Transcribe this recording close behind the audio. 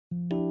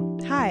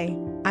Hi,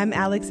 I'm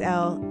Alex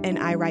L., and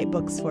I write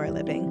books for a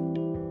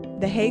living.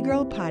 The Hey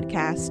Girl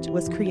podcast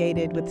was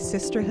created with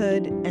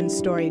sisterhood and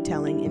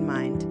storytelling in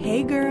mind.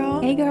 Hey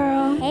girl. Hey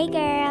girl. Hey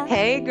girl.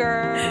 Hey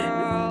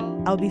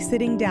girl. I'll be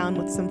sitting down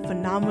with some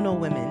phenomenal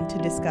women to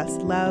discuss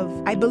love.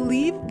 I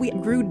believe we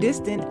grew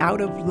distant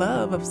out of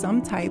love of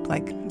some type,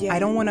 like, I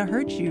don't want to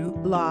hurt you.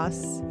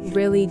 Loss.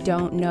 Really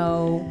don't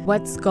know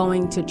what's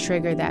going to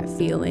trigger that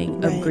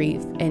feeling of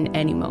grief in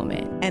any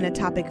moment. And a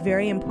topic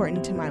very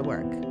important to my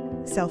work,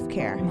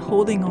 self-care. I'm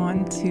holding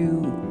on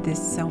to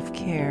this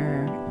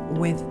self-care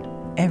with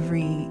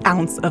every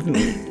ounce of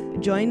me.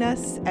 Join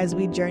us as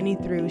we journey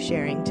through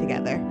sharing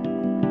together.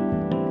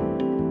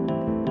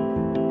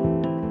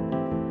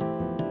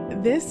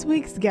 This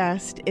week's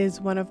guest is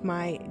one of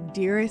my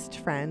dearest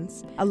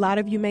friends. A lot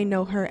of you may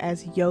know her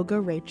as Yoga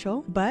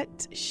Racheal,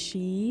 but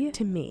she,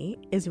 to me,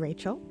 is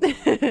Racheal.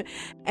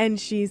 And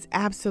she's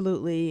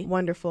absolutely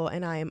wonderful,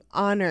 and I am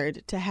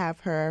honored to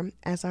have her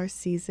as our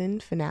season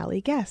finale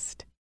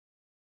guest.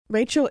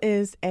 Racheal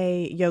is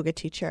a yoga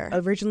teacher,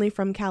 originally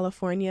from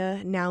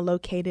California, now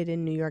located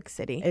in New York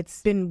City.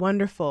 It's been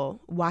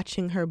wonderful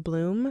watching her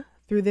bloom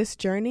through this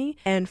journey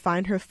and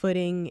find her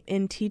footing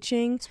in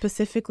teaching,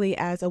 specifically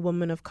as a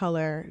woman of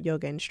color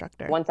yoga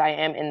instructor. Once I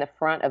am in the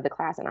front of the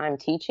class and I'm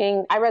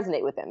teaching, I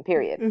resonate with them,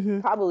 period.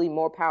 Mm-hmm. Probably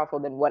more powerful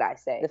than what I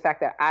say. The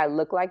fact that I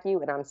look like you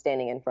and I'm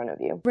standing in front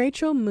of you.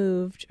 Racheal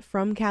moved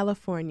from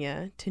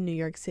California to New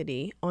York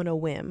City on a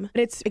whim.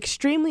 But it's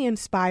extremely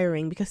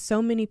inspiring because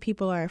so many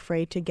people are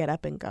afraid to get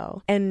up and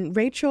go. And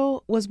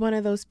Racheal was one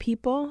of those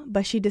people,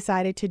 but she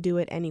decided to do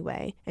it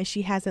anyway, and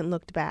she hasn't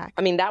looked back.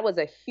 I mean, that was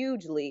a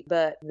huge leap,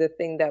 but the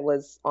thing that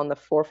was on the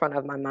forefront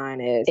of my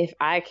mind is if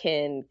I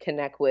can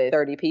connect with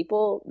 30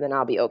 people, then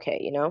I'll be okay,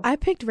 you know? I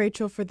picked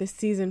Racheal for the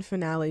season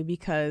finale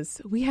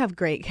because we have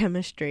great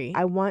chemistry.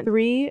 I want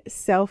 3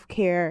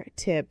 self-care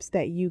tips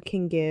that you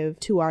can give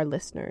to our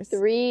listeners.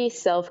 3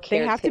 self-care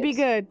They have tips. to be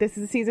good. This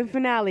is the season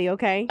finale,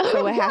 okay?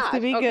 So it has to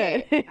be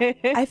good.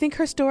 I think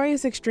her story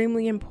is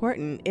extremely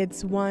important.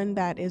 It's one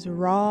that is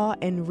raw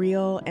and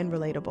real and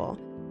relatable.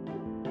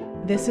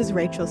 This is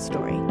Racheal's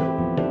story.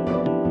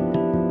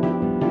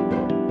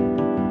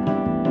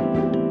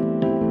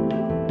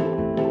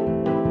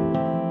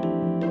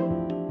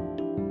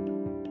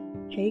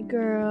 Hey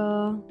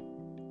girl.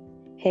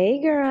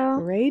 Hey girl.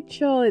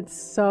 Racheal, it's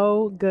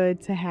so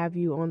good to have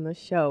you on the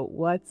show.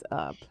 What's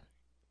up?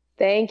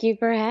 Thank you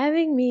for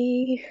having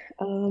me.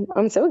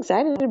 I'm so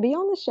excited to be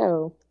on the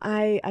show.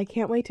 I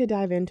can't wait to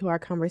dive into our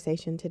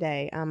conversation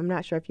today. I'm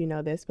not sure if you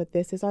know this, but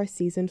this is our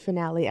season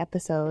finale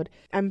episode.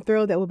 I'm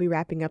thrilled that we'll be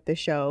wrapping up the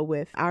show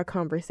with our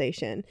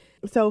conversation.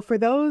 So for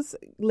those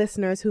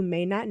listeners who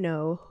may not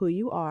know who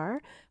you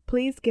are,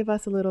 please give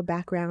us a little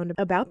background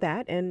about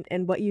that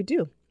and what you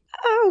do.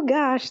 Oh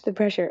gosh, the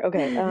pressure.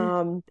 Okay.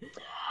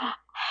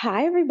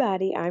 Hi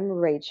everybody. I'm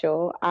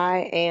Racheal.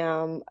 I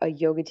am a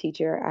yoga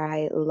teacher.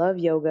 I love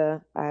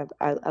yoga. I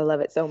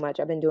love it so much.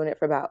 I've been doing it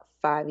for about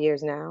 5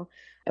 years now.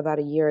 About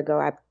a year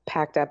ago, I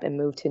packed up and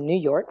moved to New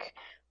York,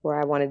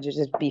 where I wanted to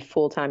just be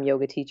full-time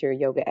yoga teacher,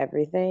 yoga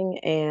everything.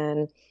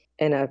 And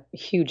in a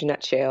huge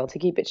nutshell, to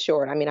keep it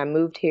short, I mean, I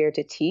moved here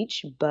to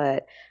teach,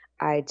 but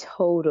I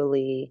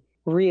totally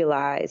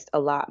realized a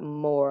lot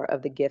more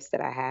of the gifts that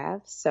I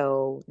have.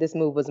 So this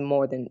move was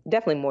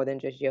definitely more than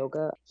just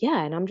yoga.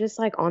 Yeah. And I'm just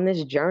like on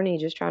this journey,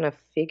 just trying to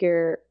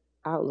figure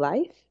out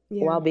life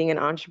while being an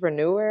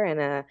entrepreneur and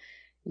a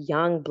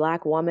young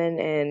Black woman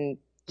and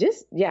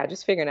just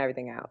figuring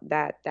everything out.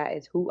 That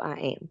is who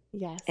I am.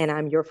 Yes. And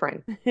I'm your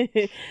friend.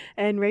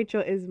 And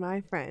Racheal is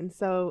my friend.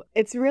 So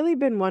it's really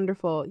been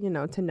wonderful,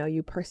 to know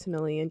you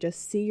personally and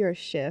just see your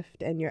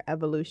shift and your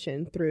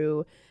evolution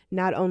through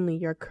not only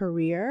your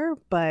career,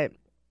 but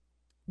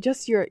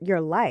just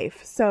your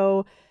life.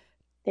 So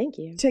thank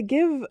you. To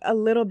give a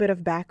little bit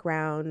of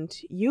background,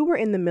 you were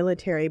in the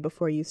military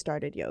before you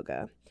started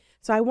yoga.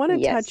 So I want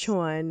to touch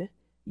on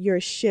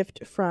your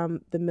shift from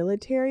the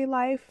military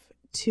life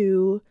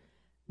to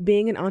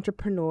being an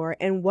entrepreneur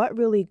and what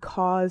really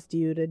caused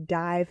you to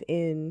dive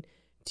in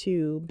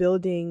to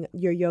building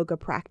your yoga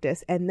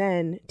practice and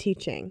then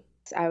teaching.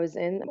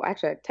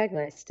 Actually,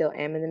 technically, I still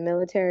am in the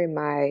military.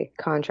 My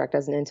contract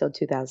doesn't end until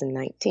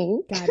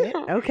 2019. Got it.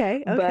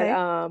 Okay.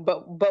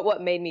 But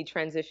what made me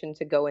transition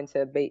to go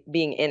into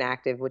being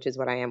inactive, which is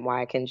what I am,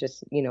 why I can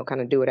just,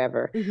 kind of do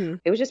whatever. Mm-hmm.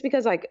 It was just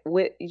because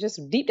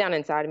just deep down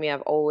inside of me,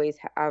 I've always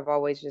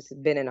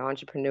just been an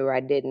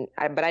entrepreneur.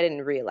 But I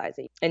didn't realize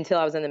it until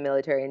I was in the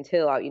military,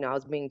 until I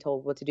was being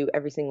told what to do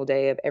every single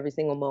day of every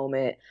single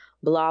moment,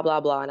 blah, blah,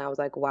 blah. And I was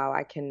like, wow,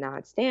 I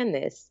cannot stand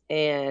this.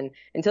 And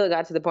until it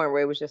got to the point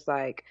where it was just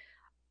like,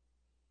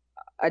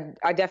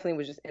 I definitely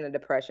was just in a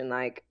depression.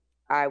 Like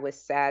I was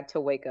sad to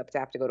wake up to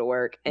have to go to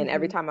work. And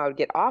every time I would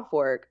get off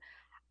work,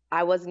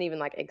 I wasn't even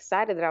like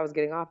excited that I was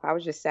getting off. I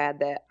was just sad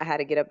that I had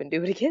to get up and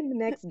do it again the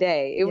next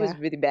day. It was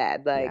really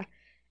bad.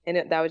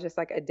 And that was just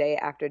like a day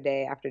after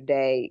day after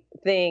day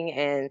thing.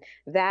 And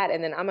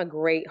then I'm a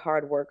great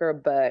hard worker,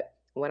 but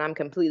when I'm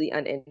completely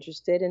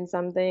uninterested in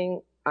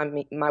something, I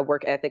mean, my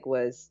work ethic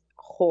was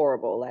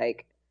horrible.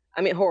 Like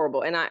I mean,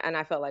 horrible. And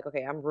I felt like,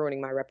 okay, I'm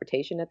ruining my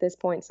reputation at this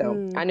point. So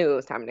Mm. I knew it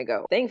was time to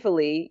go.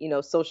 Thankfully,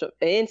 social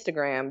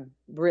Instagram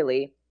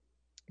really,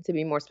 to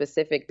be more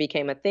specific,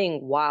 became a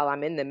thing while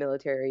I'm in the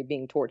military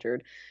being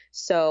tortured.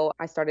 So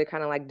I started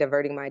kind of like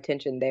diverting my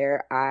attention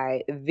there.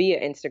 Via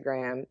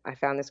Instagram, I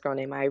found this girl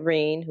named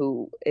Irene,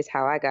 who is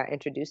how I got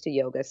introduced to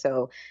yoga.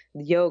 So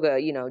yoga,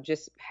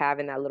 just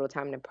having that little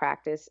time to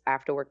practice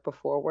after work,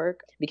 before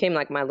work, became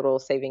like my little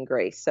saving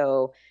grace.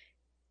 So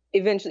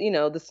eventually,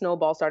 the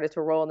snowball started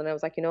to roll. And then I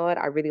was like, you know what?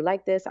 I really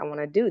like this. I want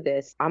to do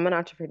this. I'm an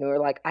entrepreneur.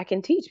 Like, I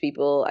can teach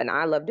people and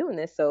I love doing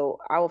this. So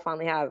I will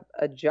finally have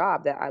a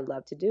job that I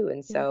love to do.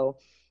 And so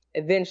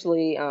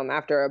eventually,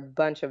 after a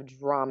bunch of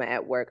drama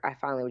at work, I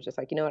finally was just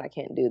like, you know what? I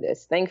can't do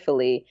this.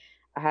 Thankfully,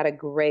 I had a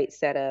great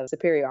set of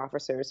superior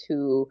officers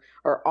who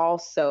are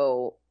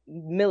also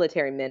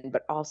military men,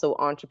 but also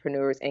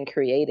entrepreneurs and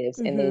creatives.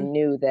 And they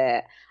knew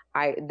that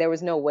there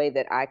was no way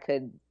that I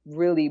could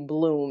really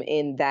bloom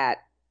in that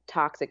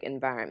toxic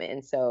environment.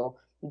 And so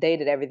they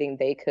did everything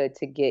they could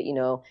to get,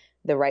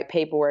 the right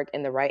paperwork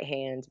in the right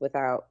hands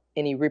without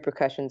any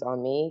repercussions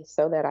on me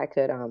so that I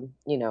could,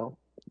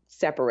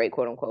 separate,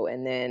 quote unquote.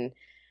 And then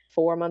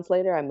 4 months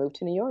later, I moved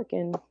to New York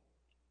and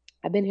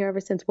I've been here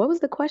ever since. What was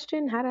the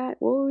question? What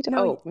were we talking?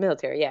 Oh,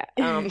 military. Yeah.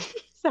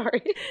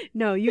 Sorry.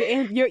 No,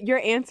 you're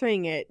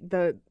answering it.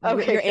 Okay,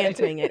 You're good.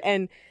 answering it.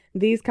 And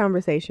these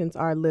conversations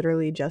are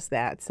literally just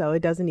that. So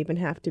it doesn't even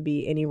have to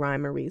be any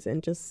rhyme or reason.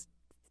 Just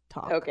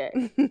talk.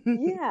 Okay.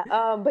 Yeah.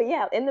 But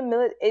yeah, in the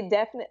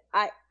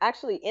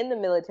in the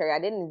military, I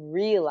didn't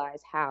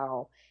realize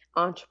how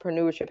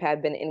entrepreneurship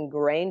had been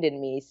ingrained in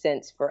me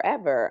since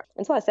forever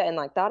until I sat and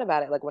like thought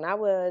about it. Like when I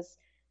was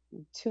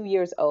 2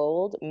 years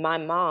old, my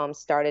mom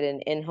started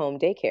an in-home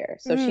daycare.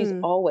 So she's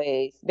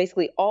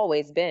basically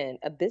always been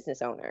a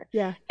business owner.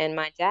 Yeah. And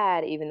my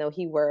dad, even though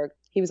he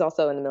was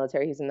also in the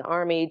military, he was in the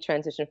Army,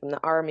 transitioned from the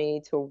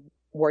Army to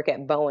work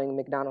at Boeing,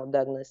 McDonnell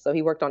Douglas. So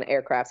he worked on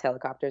aircrafts,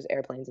 helicopters,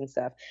 airplanes, and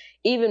stuff.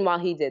 Even while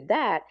he did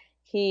that,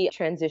 he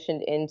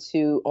transitioned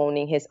into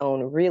owning his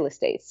own real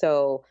estate.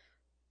 So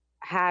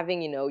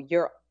having,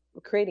 you're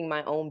creating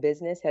my own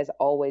business has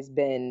always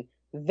been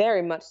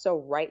very much so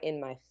right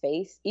in my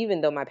face, even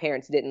though my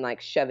parents didn't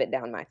like shove it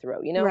down my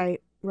throat,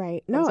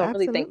 Right. No, so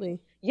absolutely.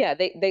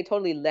 They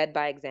totally led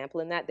by example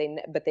in that.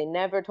 But they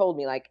never told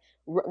me like,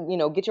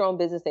 get your own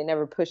business. They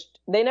never pushed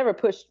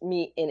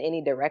me in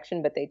any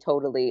direction, but they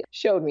totally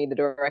showed me the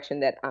direction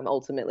that I'm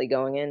ultimately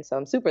going in. So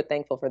I'm super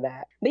thankful for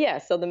that. But yeah,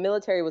 so the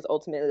military was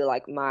ultimately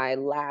like my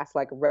last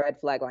like red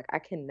flag. Like I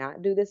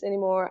cannot do this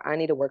anymore. I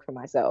need to work for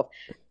myself.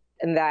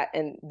 And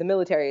the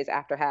military is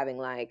after having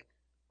like,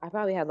 I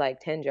probably had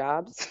like 10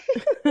 jobs.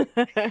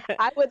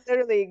 I would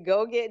literally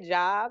go get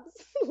jobs.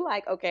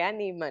 Like, okay, I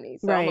need money.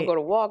 So I'm going to go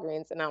to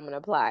Walgreens and I'm going to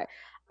apply.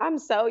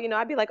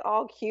 I'd be like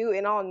all cute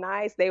and all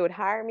nice. They would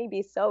hire me,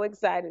 be so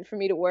excited for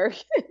me to work.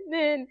 And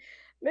then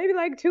maybe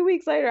like 2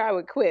 weeks later, I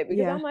would quit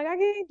because I'm like, I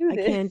can't do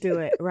this. I can't do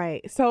it.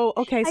 Right. So,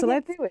 okay. So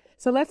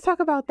let's talk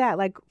about that.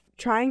 Like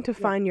trying to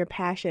find your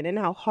passion and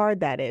how hard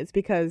that is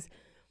because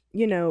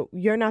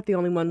you're not the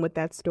only one with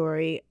that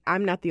story.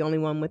 I'm not the only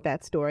one with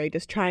that story.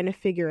 Just trying to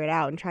figure it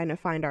out and trying to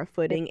find our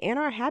footing and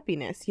our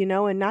happiness,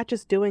 and not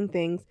just doing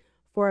things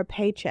for a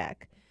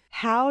paycheck.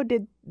 How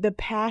did the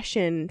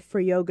passion for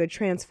yoga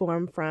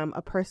transform from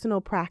a personal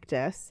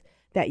practice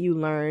that you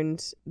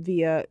learned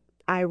via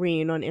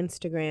Irene on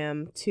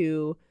Instagram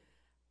to,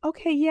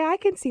 okay, yeah, I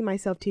can see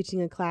myself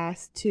teaching a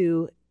class,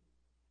 to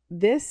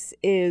this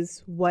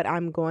is what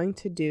I'm going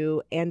to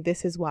do and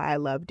this is why I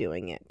love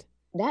doing it?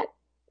 That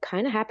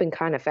kind of happened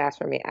kind of fast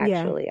for me,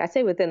 actually. I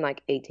say within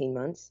like 18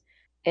 months.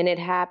 And it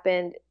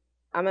happened,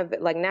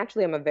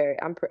 naturally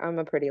I'm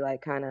a pretty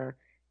like kind of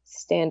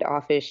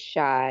standoffish,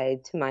 shy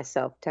to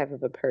myself type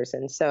of a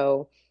person.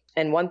 So,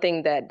 and one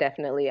thing that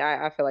definitely,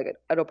 I feel like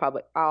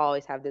I'll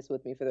always have this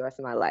with me for the rest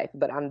of my life,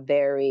 but I'm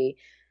a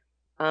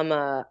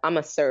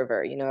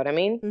server, you know what I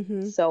mean?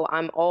 Mm-hmm. So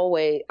I'm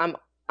always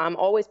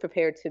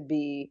prepared to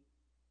be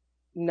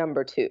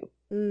number two.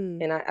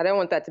 And I don't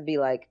want that to be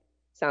like,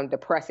 sound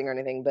depressing or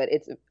anything, but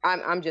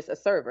I'm just a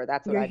server.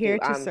 That's what I do. You're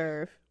here to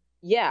serve.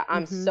 Yeah,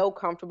 I'm so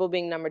comfortable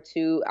being number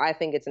two. I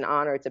think it's an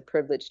honor, it's a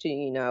privilege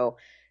to,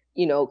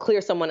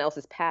 clear someone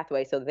else's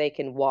pathway so they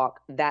can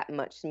walk that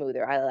much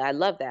smoother. I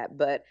love that.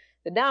 But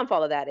the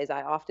downfall of that is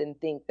I often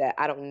think that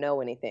I don't know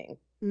anything.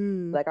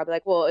 Like I'll be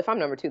like, well, if I'm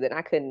number two, then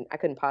I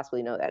couldn't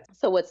possibly know that.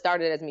 So what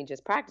started as me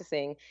just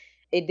practicing,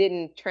 it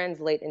didn't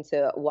translate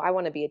into, well, I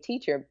want to be a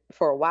teacher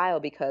for a while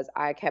because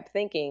I kept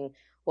thinking,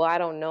 well, I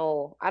don't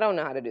know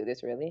how to do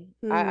this really.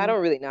 I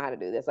don't really know how to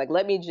do this. Like,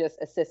 let me just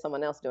assist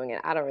someone else doing it.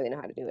 I don't really know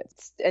how to do it.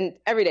 And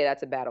every day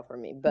that's a battle for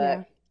me.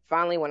 But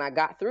finally, when I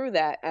got through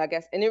that, I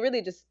guess, and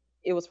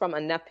it was from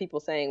enough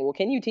people saying, well,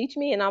 can you teach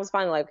me? And I was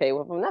finally like, okay,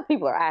 well, if enough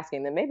people are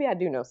asking, then maybe I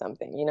do know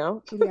something,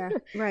 Yeah,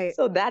 right.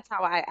 So that's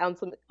how I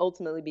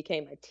ultimately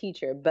became a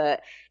teacher.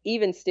 But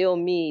even still,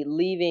 me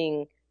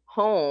leaving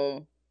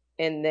home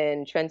and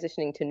then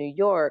transitioning to New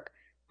York,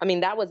 I mean,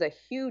 that was a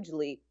huge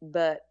leap.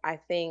 But I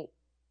think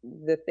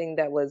the thing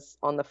that was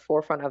on the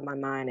forefront of my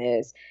mind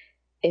is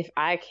if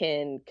I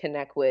can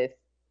connect with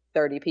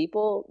 30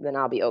 people, then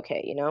I'll be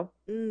okay,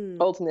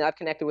 Ultimately, I've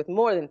connected with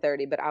more than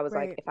 30, but I was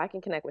like, Right. if I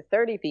can connect with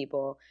 30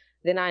 people,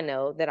 then I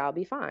know that I'll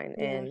be fine.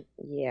 Yeah. And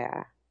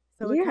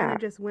So it kind of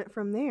just went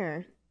from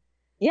there.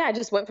 Yeah, I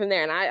just went from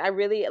there. And I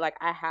really, like,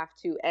 I have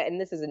to, and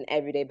this is an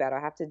everyday battle,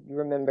 I have to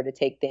remember to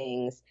take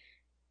things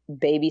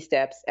baby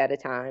steps at a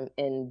time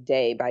and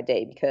day by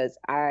day, because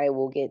I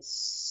will get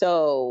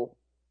so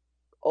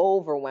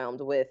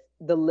overwhelmed with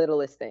the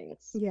littlest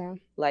things. Yeah.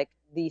 Like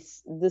the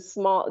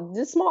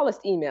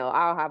smallest email,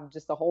 I'll have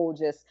just a whole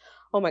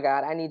oh my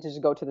God, I need to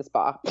just go to the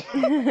spa. But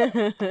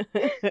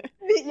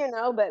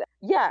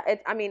yeah,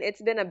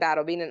 it's been a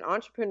battle being an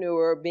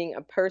entrepreneur, being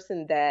a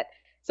person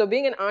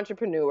being an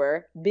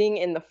entrepreneur, being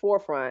in the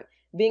forefront,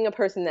 being a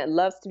person that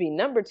loves to be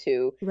number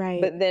two.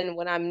 Right. But then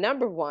when I'm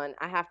number one,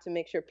 I have to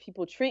make sure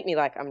people treat me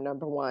like I'm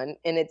number one.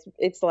 And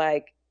it's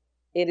like,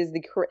 it's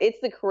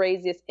the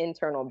craziest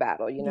internal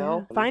battle,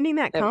 Yeah. Finding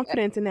that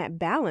confidence and that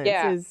balance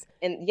is.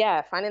 And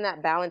finding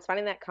that balance,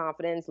 finding that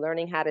confidence,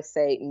 learning how to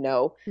say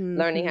no,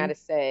 learning how to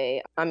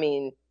say,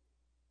 learning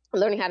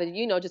how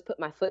to, just put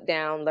my foot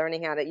down,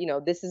 learning how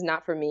to, this is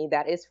not for me,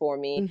 that is for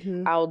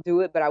me. I'll do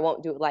it, but I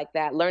won't do it like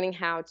that. Learning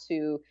how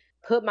to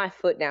put my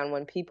foot down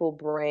when people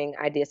bring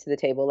ideas to the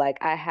table. Like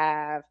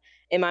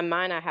in my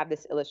mind, I have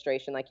this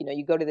illustration, like,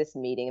 you go to this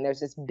meeting and there's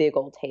this big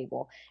old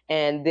table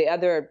and the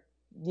other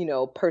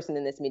person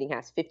in this meeting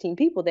has 15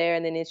 people there,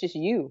 and then it's just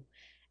you.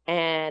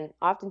 And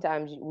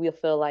oftentimes we'll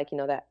feel like,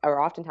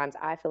 oftentimes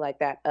I feel like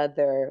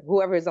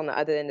whoever is on the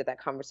other end of that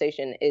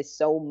conversation is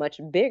so much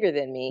bigger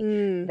than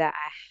me that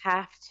I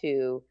have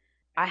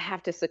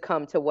to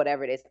succumb to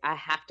whatever it is. I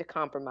have to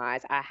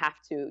compromise. I have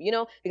to,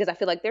 because I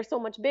feel like they're so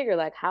much bigger.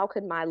 Like, how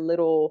could my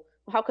little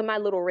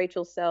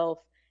Racheal self,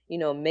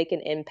 make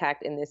an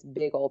impact in this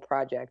big old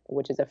project,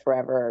 which is a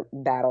forever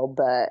battle.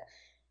 But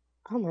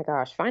oh my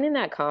gosh, finding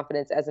that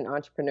confidence as an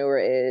entrepreneur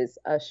is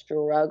a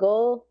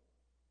struggle,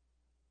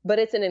 but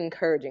it's an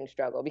encouraging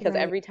struggle, because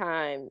every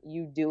time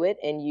you do it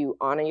and you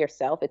honor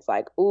yourself, it's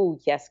like, ooh,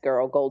 yes,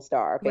 girl, gold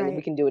star. Okay,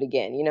 we can do it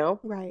again,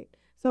 Right.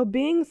 So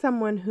being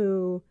someone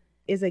who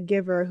is a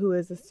giver, who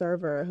is a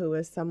server, who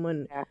is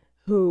someone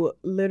who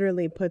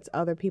literally puts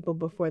other people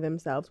before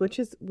themselves, which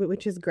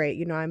is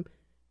great.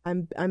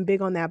 I'm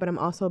big on that, but I'm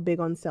also big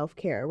on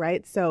self-care,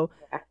 right? So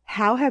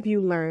how have you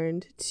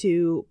learned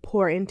to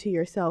pour into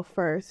yourself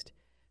first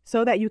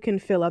so that you can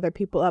fill other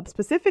people up,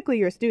 specifically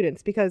your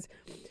students? Because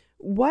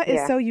what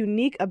is so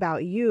unique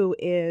about you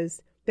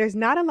is there's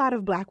not a lot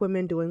of Black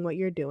women doing what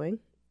you're doing.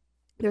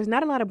 There's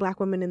not a lot of Black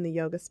women in the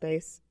yoga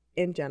space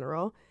in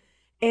general.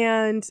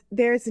 And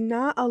there's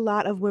not a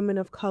lot of women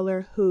of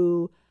color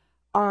who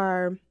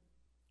are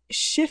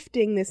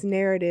shifting this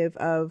narrative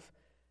of,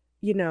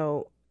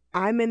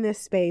 I'm in this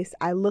space,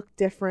 I look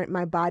different,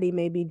 my body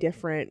may be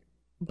different,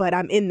 but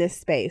I'm in this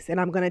space and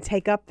I'm going to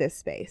take up this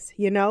space,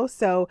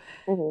 So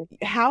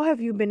how have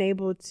you been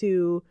able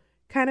to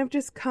kind of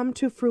just come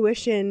to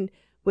fruition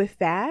with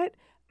that,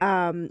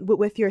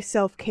 with your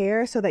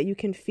self-care, so that you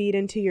can feed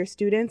into your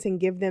students and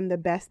give them the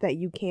best that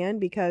you can?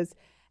 Because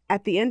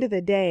at the end of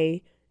the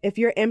day, if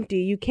you're empty,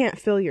 you can't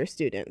fill your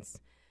students.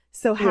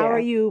 So how are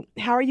you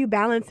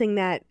balancing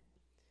the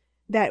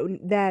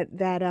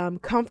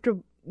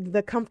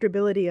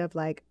comfortability of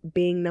like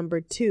being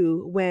number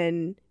two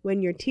when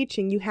you're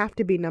teaching, you have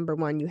to be number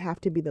one, you have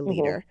to be the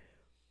leader?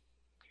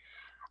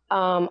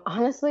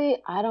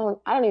 Honestly, I don't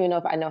even know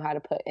if I know how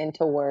to put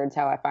into words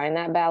how I find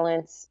that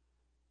balance.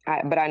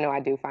 But I know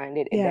I do find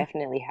it. It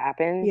definitely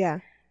happens. Yeah.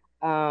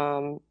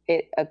 A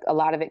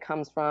lot of it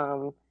comes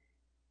from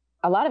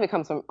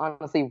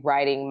honestly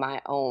writing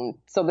my own.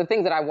 So the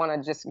things that I want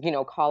to just,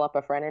 call up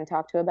a friend and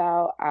talk to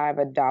about, I've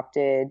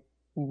adopted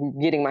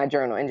getting my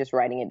journal and just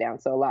writing it down.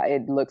 So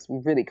it looks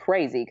really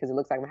crazy because it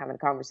looks like I'm having a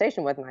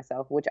conversation with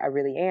myself, which I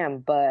really am.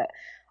 But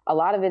a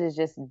lot of it is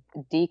just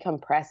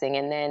decompressing.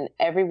 And then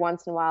every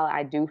once in a while,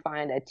 I do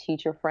find a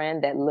teacher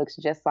friend that looks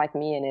just like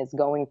me and is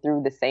going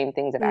through the same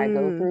things that I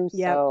go through.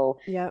 So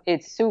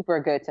it's super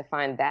good to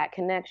find that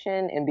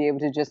connection and be able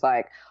to just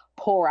like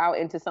pour out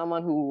into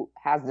someone who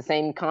has the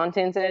same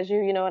contents as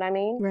you, you know what I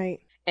mean? Right.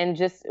 And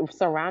just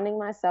surrounding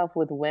myself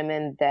with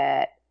women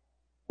that,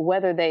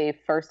 whether they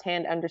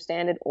firsthand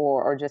understand it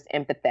or just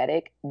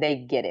empathetic, they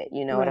get it.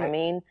 You know what I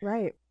mean?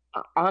 Right.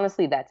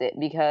 Honestly, that's it.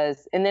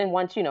 Because, and then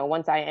once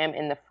I am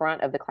in the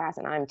front of the class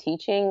and I'm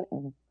teaching,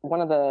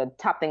 one of the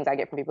top things I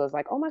get from people is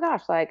like, oh my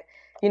gosh, like,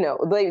 I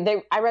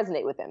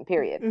resonate with them,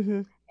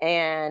 period.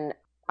 And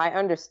I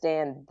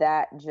understand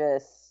that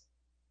just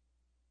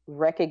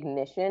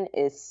recognition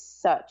is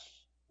that's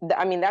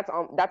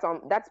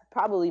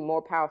probably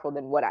more powerful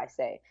than what I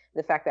say.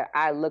 The fact that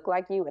I look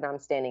like you and I'm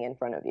standing in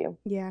front of you.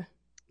 Yeah.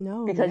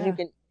 No.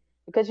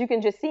 Because you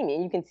can just see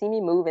me. You can see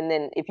me move, and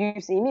then if you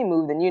see me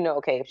move, then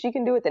okay, if she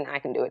can do it, then I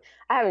can do it.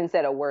 I haven't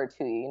said a word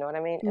to you. You know what I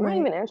mean? Am I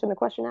even answering the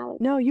question,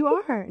 Alex? No, you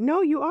are.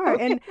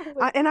 And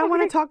I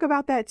want to talk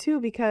about that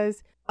too,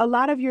 because a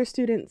lot of your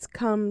students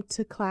come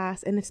to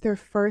class and it's their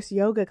first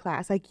yoga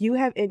class. Like you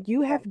have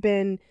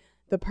been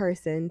the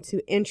person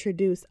to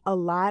introduce a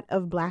lot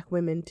of Black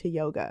women to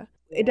yoga.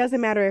 It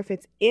doesn't matter if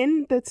it's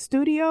in the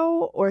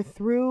studio or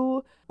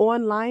through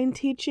online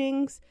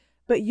teachings,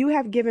 but you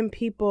have given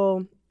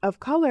people of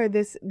color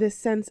this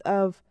sense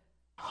of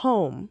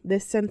home,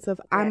 this sense of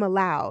I'm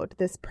allowed,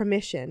 this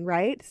permission,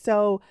 right?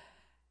 So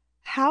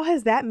how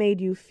has that made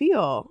you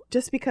feel?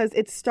 Just because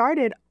it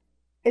started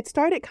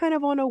kind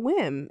of on a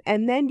whim,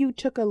 and then you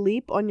took a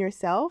leap on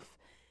yourself,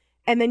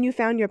 and then you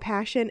found your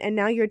passion, and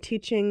now you're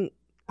teaching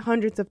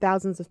hundreds of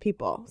thousands of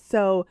people.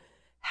 So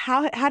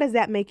how does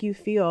that make you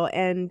feel?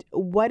 And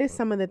what is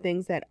some of the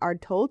things that are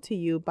told to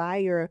you by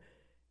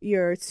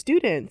your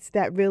students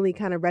that really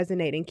kind of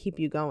resonate and keep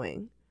you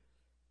going?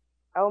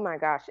 Oh my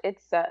gosh,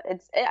 it's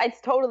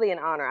totally an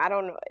honor. I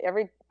don't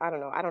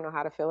know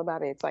how to feel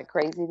about it. It's like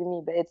crazy to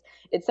me, but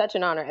it's such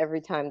an honor every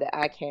time that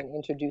I can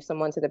introduce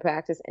someone to the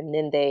practice, and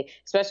then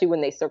especially when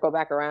they circle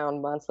back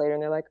around months later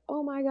and they're like,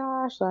 "Oh my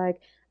gosh,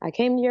 like I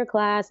came to your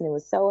class and it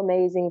was so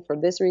amazing for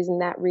this reason,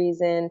 that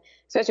reason."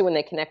 Especially when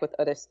they connect with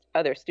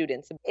other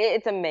students,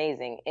 it's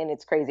amazing and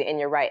it's crazy.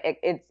 And you're right.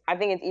 I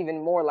think it's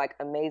even more like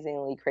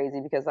amazingly crazy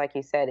because, like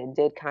you said,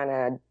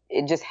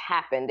 it just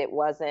happened. It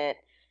wasn't.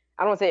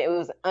 I don't want to say it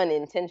was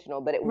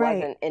unintentional, but it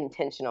wasn't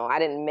intentional. I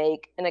didn't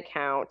make an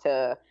account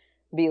to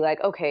be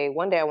like, okay,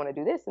 one day I want to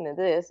do this and then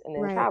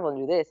travel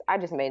and do this. I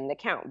just made an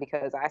account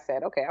because I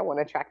said, okay, I want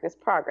to track this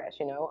progress,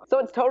 you know? So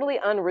it's totally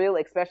unreal,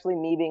 especially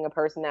me being a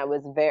person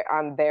that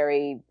I'm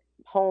very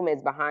home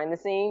is behind the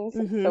scenes.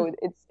 Mm-hmm. So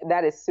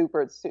it's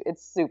super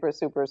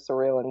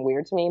surreal and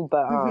weird to me,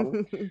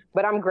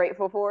 but I'm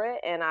grateful for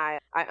it. And I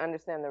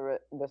understand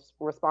the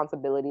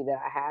responsibility that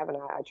I have, and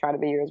I try to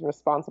be as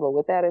responsible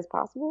with that as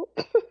possible.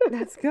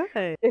 That's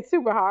good. It's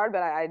super hard,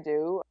 but I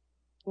do.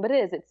 But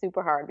it's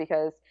super hard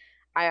because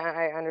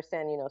I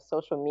understand,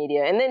 social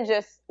media. And then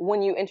just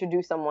when you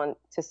introduce someone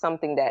to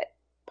something that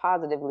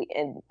positively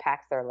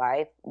impacts their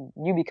life,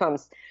 you become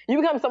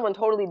someone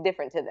totally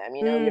different to them.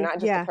 You're not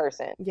just a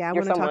person. Yeah, I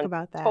want to talk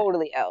about that.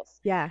 Totally else.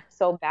 Yeah.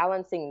 So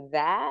balancing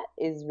that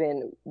is,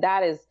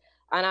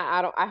 and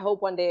I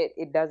hope one day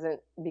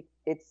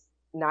it's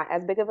not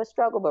as big of a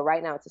struggle, but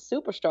right now it's a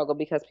super struggle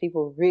because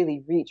people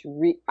really reach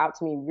out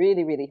to me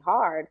really, really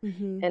hard.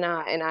 Mm-hmm. And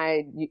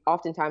I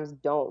oftentimes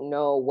don't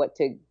know what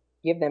to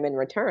give them in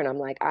return. I'm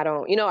like, I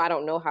don't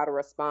know how to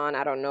respond.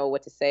 I don't know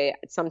what to say.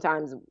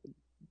 Sometimes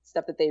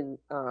stuff that they,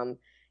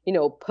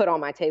 put on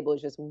my table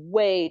is just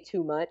way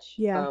too much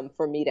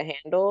for me to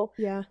handle.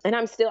 Yeah. And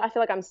I feel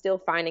like I'm still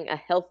finding a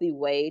healthy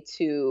way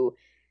to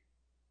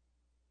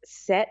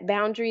set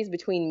boundaries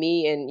between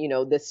me and,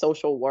 the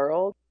social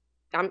world.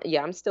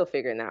 I'm still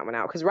figuring that one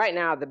out. Because right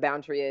now the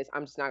boundary is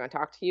I'm just not going to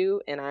talk to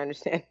you. And I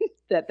understand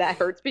that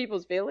hurts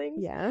people's feelings.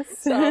 Yes.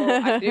 So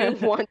I do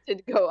want to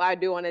go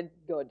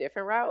a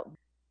different route.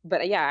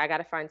 But yeah, I got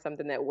to find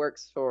something that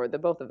works for the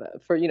both of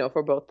us,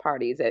 for both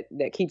parties,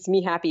 that keeps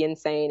me happy and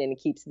sane, and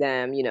keeps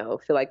them, feel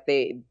like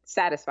they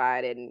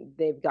satisfied and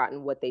they've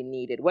gotten what they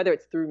needed, whether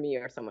it's through me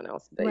or someone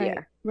else. But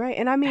right.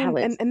 And I mean,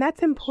 and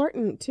that's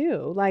important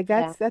too. Like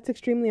that's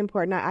extremely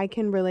important. I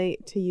can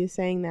relate to you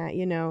saying that,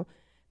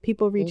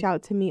 people reach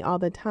out to me all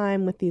the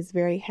time with these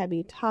very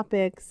heavy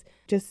topics,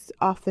 just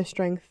off the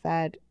strength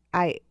that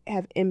I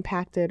have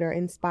impacted or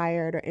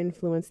inspired or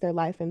influenced their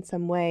life in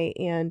some way.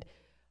 And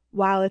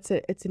while it's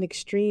an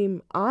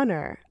extreme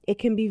honor, it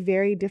can be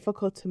very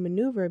difficult to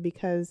maneuver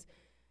because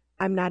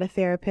I'm not a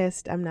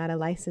therapist, I'm not a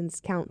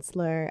licensed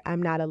counselor,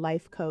 I'm not a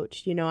life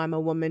coach. I'm a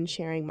woman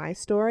sharing my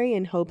story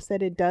in hopes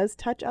that it does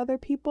touch other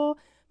people,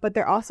 but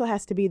there also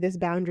has to be this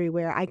boundary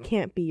where I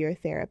can't be your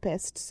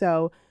therapist.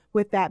 So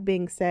with that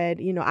being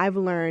said, I've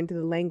learned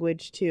the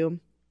language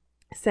to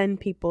send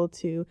people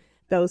to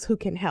those who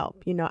can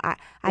help.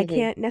 I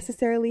can't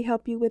necessarily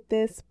help you with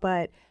this,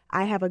 but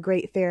I have a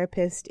great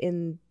therapist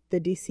in the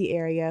DC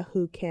area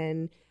who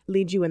can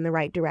lead you in the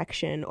right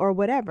direction or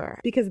whatever,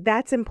 because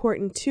that's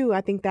important too.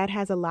 I think that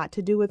has a lot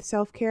to do with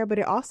self-care, but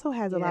it also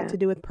has a lot to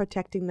do with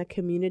protecting the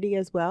community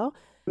as well.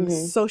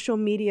 Mm-hmm. Social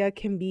media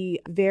can be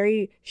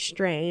very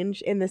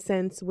strange in the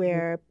sense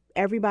where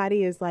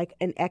everybody is like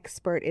an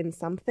expert in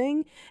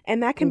something,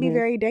 and that can be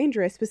very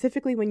dangerous,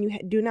 specifically when you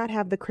do not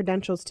have the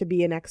credentials to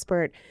be an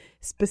expert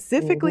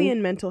specifically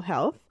in mental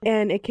health,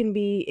 and it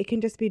can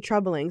just be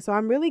troubling. So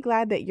I'm really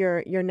glad that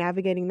you're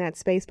navigating that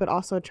space, but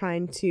also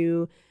trying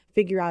to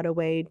figure out a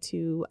way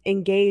to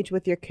engage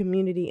with your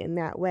community in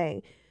that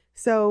way.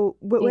 So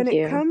when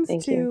it comes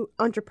to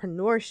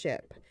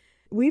entrepreneurship,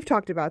 we've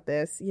talked about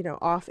this,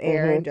 off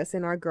air and just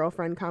in our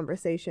girlfriend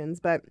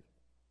conversations, but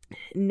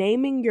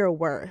naming your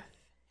worth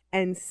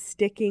and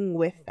sticking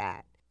with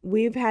that.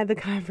 We've had the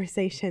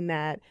conversation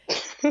that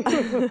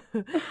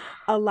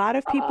a lot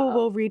of people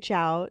will reach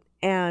out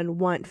and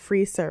want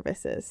free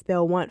services.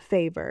 They'll want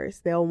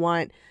favors. They'll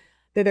want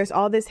that there's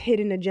all this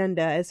hidden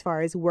agenda as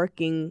far as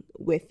working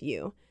with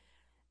you.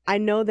 I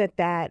know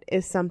that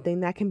is something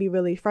that can be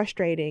really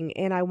frustrating,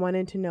 and I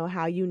wanted to know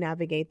how you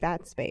navigate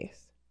that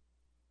space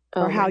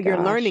or how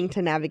you're learning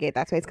to navigate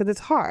that space, because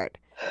it's hard.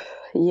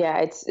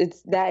 Yeah,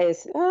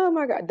 oh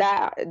my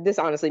God, this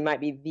honestly might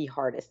be the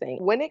hardest thing.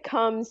 When it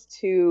comes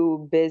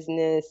to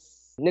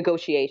business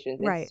negotiations,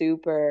 it's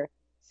super,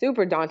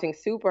 super daunting,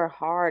 super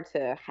hard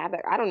to have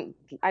that.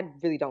 I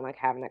really don't like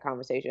having that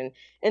conversation.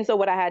 And so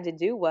what I had to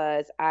do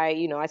was I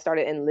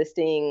started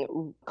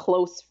enlisting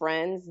close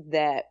friends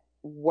that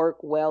work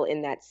well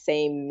in that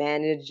same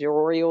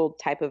managerial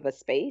type of a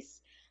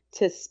space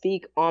to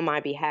speak on my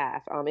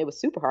behalf. It was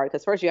super hard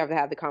because first you have to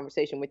have the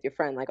conversation with your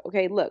friend, like,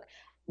 okay, look,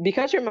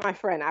 because you're my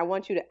friend, I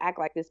want you to act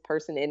like this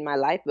person in my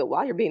life, but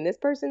while you're being this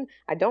person,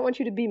 I don't want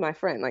you to be my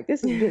friend. Like,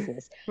 this is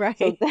business. Right.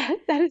 So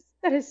that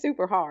is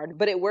super hard,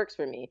 but it works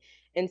for me.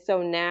 And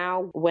so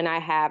now when I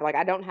have, like,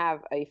 I don't have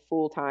a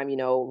full-time,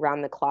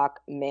 round the clock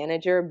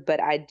manager, but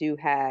I do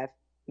have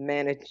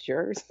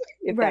managers,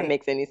 if Right. that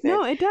makes any sense.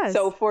 No, it does.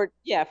 So for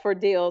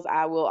deals,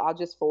 I'll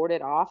just forward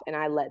it off and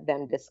I let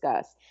them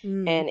discuss.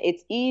 And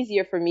it's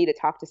easier for me to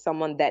talk to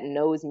someone that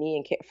knows me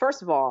and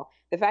first of all,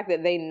 the fact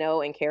that they know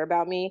and care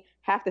about me,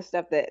 half the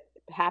stuff that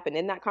happened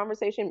in that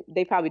conversation,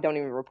 they probably don't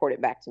even report it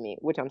back to me,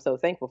 which I'm so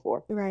thankful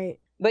for. Right.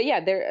 But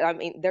yeah,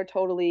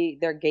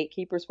 they're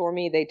gatekeepers for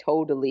me. They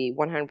totally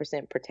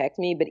 100% protect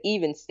me. But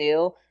even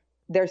still,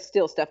 there's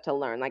still stuff to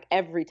learn. Like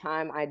every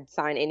time I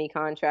sign any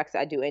contracts,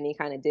 I do any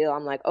kind of deal,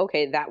 I'm like,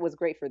 okay, that was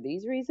great for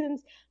these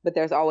reasons. But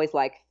there's always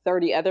like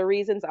 30 other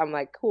reasons. I'm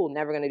like, cool,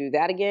 never going to do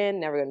that again.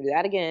 Never going to do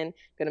that again.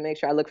 Going to make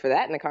sure I look for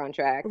that in the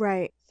contract.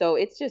 Right. So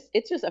it's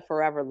just a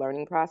forever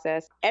learning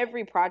process.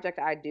 Every project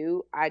I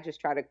do, I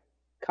just try to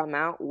come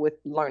out with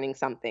learning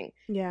something.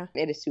 Yeah.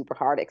 It is super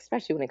hard,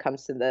 especially when it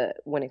comes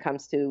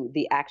to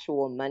the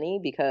actual money,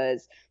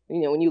 because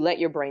when you let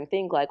your brain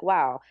think like,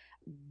 wow,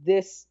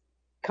 this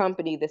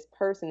company, this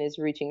person is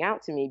reaching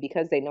out to me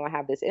because they know I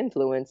have this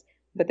influence,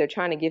 but they're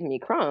trying to give me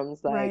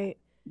crumbs. Like, right.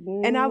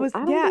 And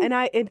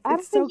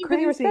it's so crazy.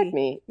 Really respect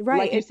me, right?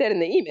 Like you said in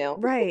the email.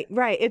 Right.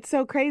 It's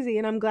so crazy,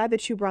 and I'm glad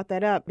that you brought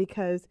that up,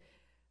 because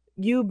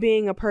you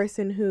being a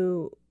person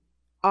who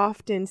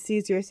often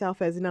sees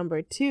yourself as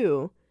number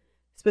two,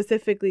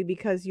 specifically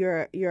because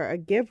you're a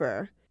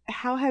giver.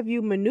 How have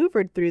you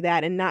maneuvered through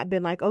that and not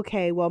been like,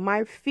 okay, well,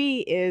 my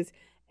fee is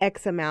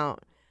X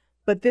amount,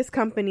 but this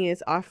company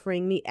is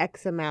offering me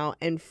X amount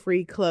and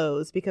free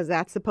clothes because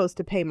that's supposed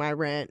to pay my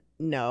rent?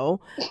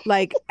 No.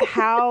 Like,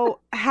 how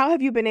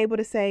have you been able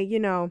to say,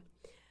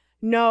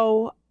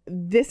 no,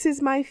 this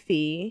is my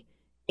fee,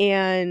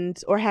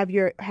 or have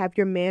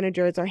your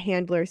managers or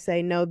handlers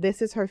say, no,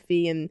 this is her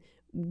fee, and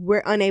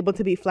we're unable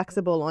to be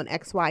flexible on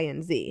X, Y,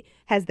 and Z?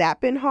 Has that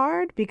been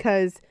hard?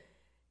 Because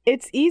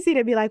it's easy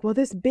to be like, well,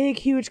 this big,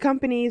 huge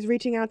company is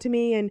reaching out to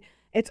me, and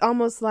it's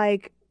almost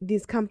like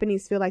these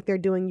companies feel like they're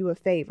doing you a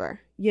favor,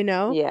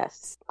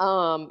 Yes.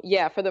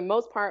 Yeah, for the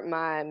most part,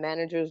 my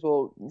managers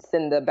will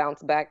send the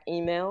bounce back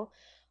email.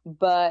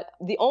 But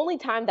the only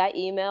time that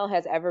email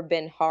has ever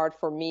been hard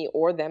for me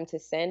or them to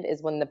send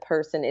is when the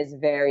person is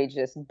very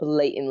just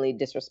blatantly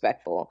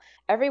disrespectful.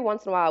 Every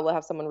once in a while, I will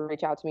have someone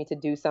reach out to me to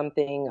do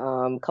something,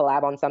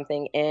 collab on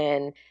something,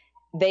 and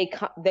they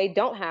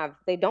don't have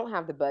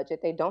the budget,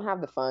 they don't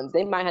have the funds,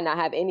 they might not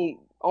have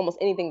almost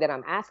anything that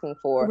I'm asking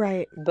for.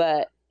 Right.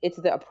 But it's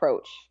the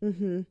approach.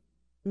 Mm-hmm.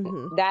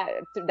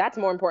 Mm-hmm. That's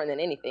more important than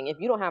anything. If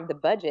you don't have the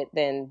budget,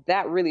 then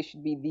that really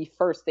should be the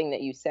first thing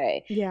that you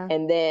say. Yeah.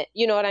 And then,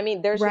 you know what I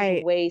mean? There's right.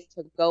 just ways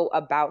to go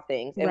about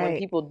things. And right. when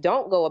people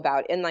don't go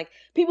about it, and like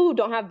people who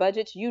don't have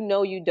budgets, you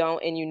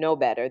don't, and you know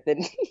better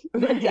than,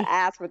 than to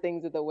ask for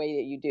things the way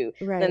that you do.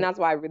 Right. And that's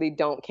why I really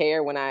don't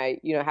care when I,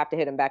 have to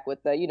hit them back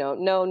with the,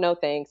 no,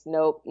 thanks.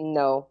 Nope.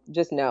 No,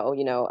 just no,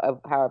 of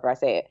however I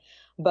say it.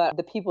 But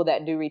the people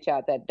that do reach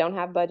out that don't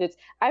have budgets,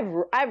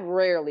 I've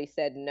rarely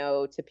said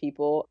no to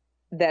people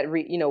that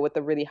with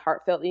the really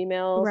heartfelt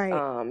emails,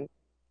 right?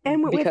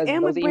 And with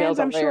brands,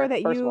 I'm sure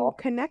that you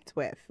connect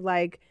with,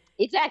 like,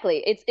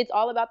 exactly. It's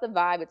all about the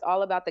vibe. It's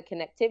all about the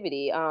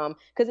connectivity.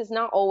 Because it's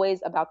not always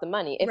about the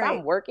money. If right.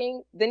 I'm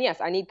working, then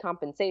yes, I need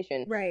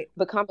compensation. Right.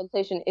 But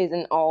compensation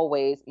isn't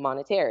always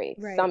monetary.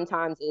 Right.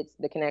 Sometimes it's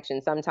the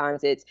connection.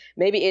 Sometimes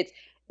maybe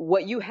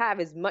what you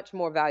have is much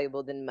more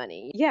valuable than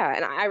money. Yeah,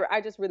 and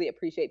I just really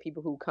appreciate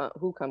people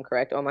who come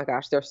correct. Oh my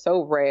gosh, they're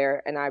so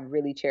rare, and I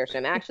really cherish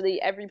them. Actually,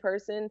 every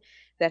person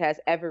that has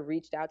ever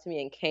reached out to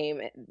me and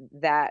came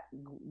that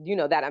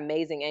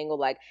amazing angle,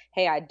 like,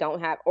 hey, I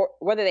don't have, or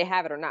whether they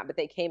have it or not, but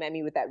they came at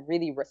me with that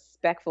really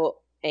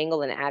respectful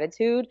angle and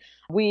attitude.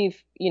 We've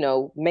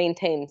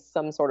maintained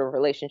some sort of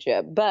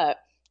relationship. But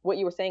what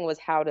you were saying was,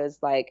 how does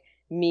like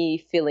me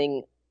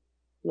feeling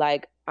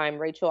like I'm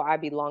Racheal, I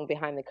belong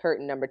behind the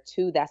curtain, number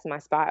 2, that's my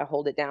spot, I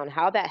hold it down.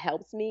 How that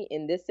helps me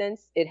in this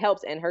sense, it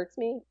helps and hurts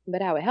me.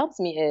 But how it helps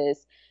me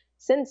is,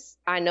 since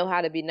I know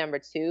how to be number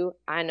 2,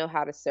 I know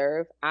how to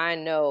serve, I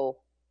know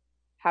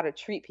how to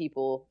treat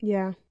people.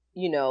 Yeah.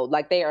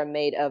 Like they are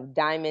made of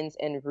diamonds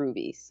and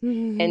rubies.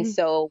 Mm-hmm. And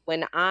so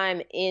when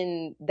I'm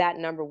in that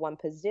number 1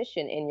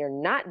 position and you're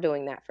not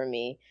doing that for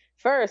me,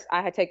 first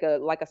I take a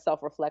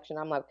self-reflection.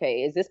 I'm like,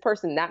 okay, is this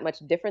person that much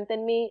different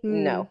than me?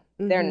 No,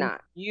 they're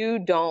not. You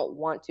don't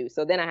want to.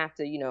 So then I have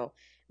to,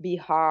 be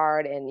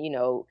hard and,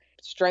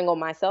 strangle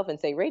myself and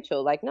say,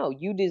 Racheal, like, no,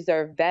 you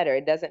deserve better.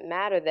 It doesn't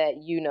matter that,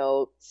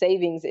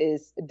 savings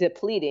is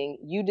depleting.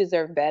 You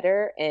deserve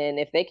better. And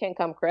if they can't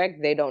come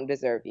correct, they don't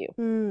deserve you.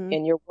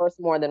 And you're worth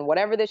more than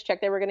whatever this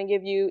check they were going to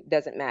give you.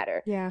 Doesn't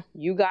matter. Yeah.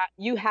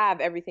 You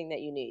have everything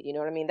that you need. You know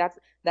what I mean? That's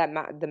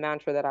the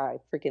mantra that I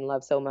freaking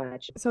love so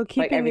much. So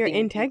keeping your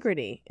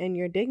integrity and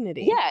your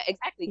dignity. Yeah,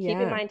 exactly. Yeah.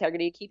 Keeping my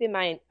integrity, keeping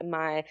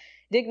my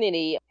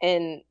dignity.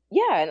 And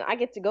and I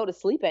get to go to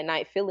sleep at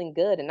night feeling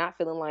good and not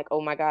feeling like,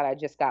 oh my God, I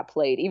just got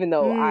played, even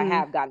though I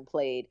have gotten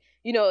played.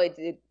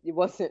 It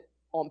wasn't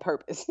on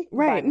purpose.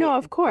 Right. No,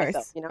 of course.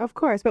 Myself, Of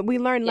course. But we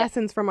learn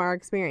lessons from our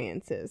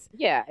experiences.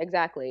 Yeah,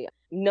 exactly.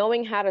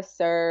 Knowing how to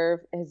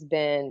serve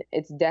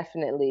it's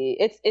definitely,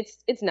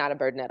 it's not a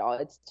burden at all.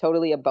 It's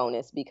totally a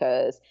bonus,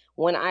 because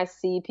when I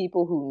see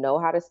people who know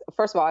how to,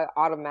 first of all, I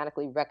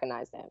automatically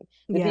recognize them.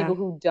 The people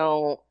who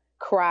don't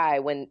cry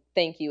when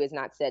thank you is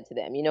not said to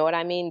them. You know what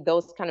I mean?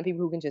 Those kind of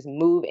people who can just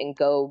move and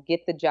go,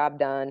 get the job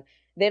done.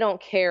 They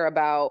don't care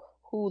about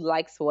who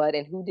likes what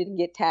and who didn't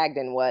get tagged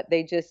in what.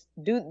 They just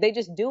do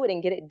it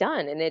and get it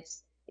done. And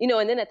it's, and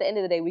then at the end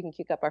of the day, we can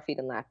kick up our feet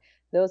and laugh.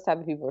 Those type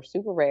of people are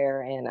super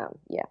rare. And I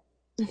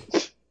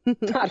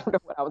don't know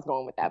what I was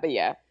going with that, but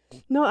yeah.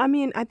 No, I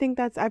mean, I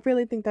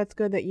really think that's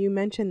good that you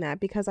mentioned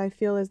that, because I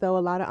feel as though a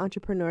lot of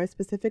entrepreneurs,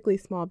 specifically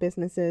small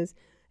businesses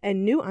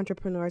and new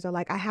entrepreneurs, are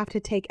like, I have to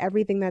take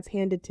everything that's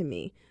handed to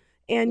me.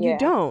 And you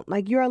don't.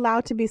 Like, you're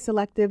allowed to be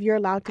selective, you're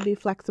allowed to be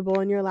flexible,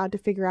 and you're allowed to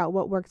figure out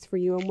what works for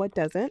you and what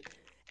doesn't,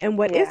 and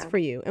what is for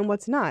you and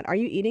what's not. Are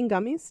you eating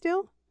gummies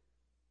still?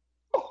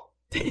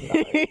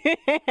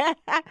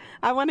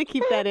 I want to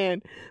keep that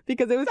in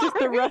because it was just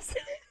the rest.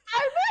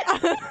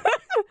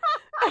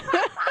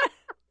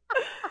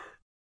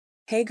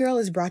 Hey Girl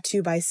is brought to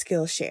you by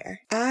Skillshare.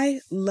 I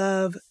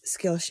love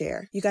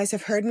Skillshare. You guys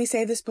have heard me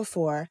say this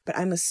before, but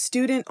I'm a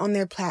student on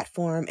their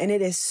platform, and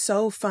it is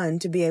so fun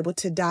to be able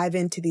to dive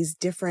into these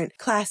different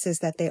classes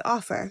that they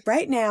offer.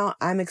 Right now,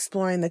 I'm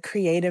exploring the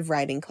creative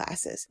writing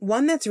classes.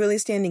 One that's really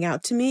standing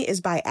out to me is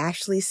by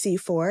Ashley C.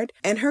 Ford,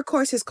 and her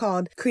course is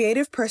called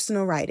Creative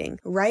Personal Writing,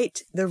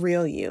 Write the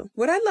Real You.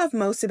 What I love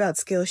most about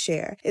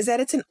Skillshare is that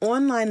it's an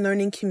online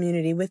learning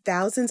community with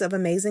thousands of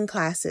amazing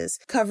classes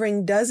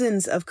covering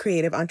dozens of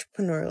creative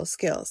entrepreneurial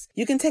skills.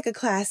 You can take a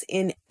class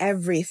in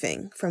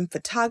everything from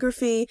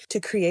photography to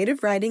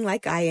creative writing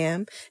like I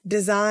am,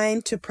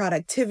 design to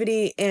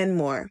productivity, and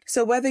more.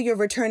 So whether you're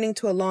returning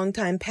to a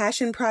long-time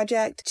passion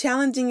project,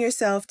 challenging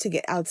yourself to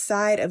get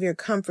outside of your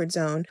comfort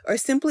zone, or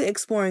simply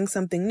exploring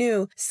something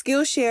new,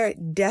 Skillshare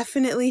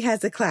definitely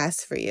has a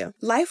class for you.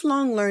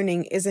 Lifelong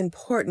learning is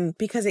important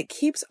because it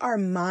keeps our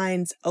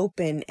minds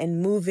open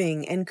and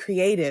moving and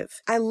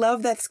creative. I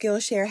love that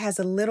Skillshare has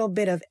a little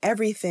bit of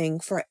everything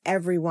for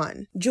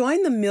everyone. Join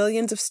the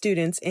millions of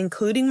students,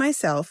 including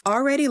myself,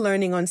 already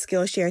learning on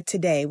Skillshare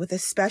today with a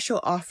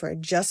special offer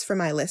just for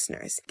my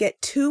listeners.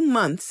 Get 2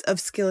 months of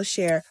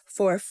Skillshare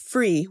for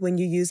free when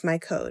you use my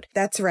code.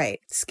 That's right.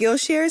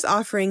 Skillshare is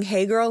offering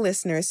Hey Girl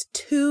listeners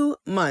 2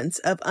 months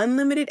of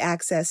unlimited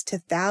access to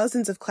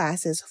thousands of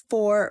classes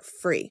for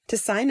free. To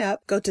sign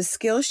up, go to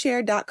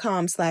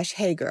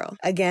Skillshare.com/HeyGirl.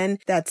 Again,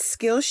 that's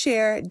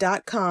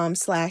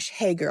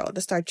Skillshare.com/HeyGirl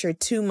to start your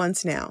 2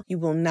 months now. You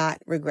will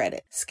not regret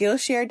it.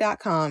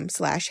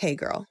 Skillshare.com/HeyGirl.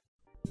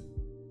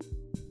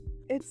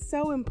 It's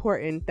so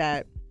important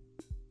that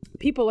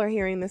people are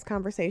hearing this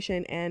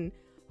conversation and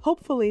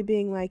hopefully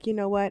being like, you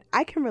know what,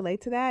 I can relate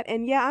to that.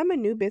 And yeah, I'm a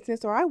new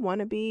business, or I want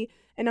to be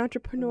an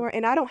entrepreneur,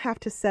 and I don't have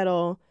to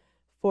settle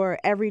for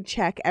every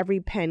check, every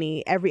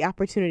penny, every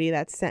opportunity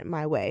that's sent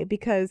my way,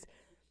 because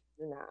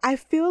I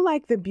feel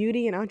like the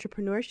beauty in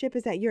entrepreneurship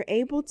is that you're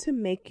able to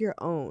make your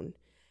own,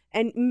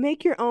 and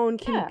make your own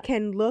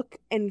can look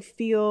and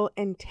feel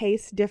and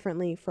taste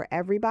differently for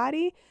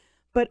everybody.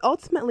 But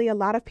ultimately, a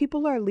lot of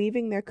people are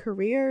leaving their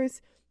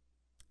careers,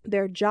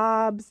 their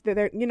jobs,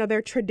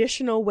 their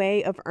traditional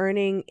way of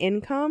earning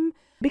income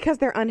because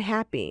they're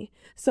unhappy.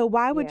 So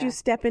why would you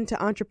step into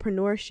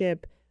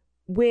entrepreneurship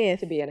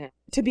to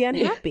be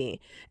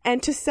unhappy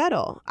and to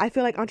settle? I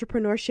feel like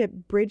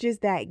entrepreneurship bridges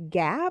that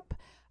gap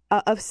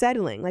of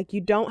settling. Like,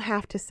 you don't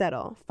have to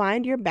settle.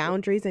 Find your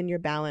boundaries and your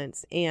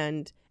balance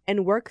and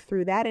work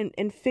through that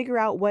and figure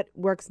out what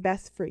works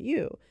best for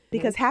you,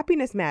 because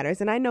happiness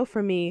matters. And I know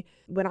for me,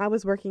 when I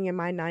was working in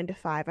my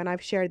 9-to-5, and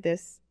I've shared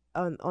this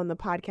on the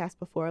podcast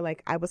before,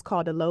 like, I was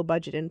called a low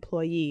budget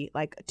employee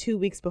like 2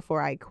 weeks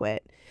before I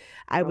quit.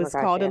 I was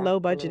called a low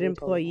budget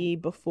employee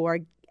before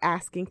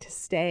asking to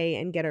stay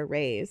and get a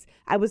raise.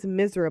 I was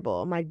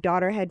miserable. My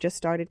daughter had just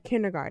started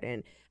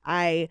kindergarten.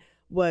 I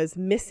was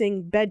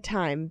missing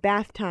bedtime,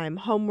 bath time,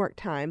 homework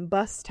time,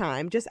 bus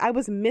time. I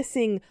was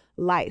missing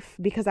life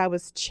because I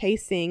was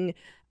chasing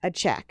a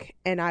check,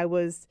 and I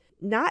was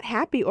not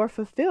happy or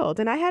fulfilled.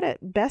 And I had a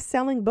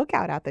best-selling book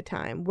out at the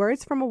time.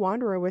 Words from a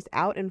Wanderer was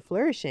out and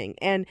flourishing.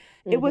 And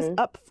it was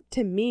up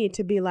to me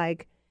to be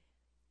like,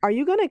 are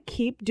you going to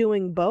keep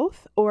doing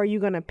both, or are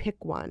you going to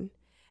pick one?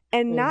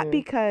 And not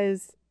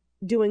because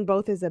doing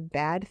both is a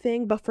bad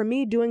thing, but for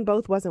me, doing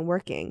both wasn't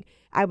working.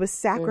 I was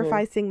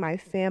sacrificing my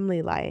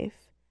family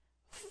life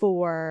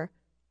for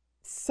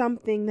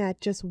something that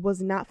just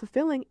was not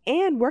fulfilling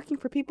and working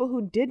for people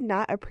who did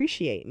not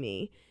appreciate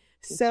me.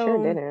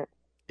 Sure didn't.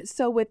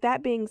 So with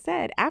that being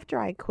said, after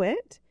I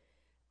quit,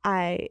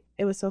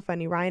 it was so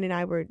funny. Ryan and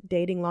I were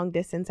dating long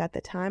distance at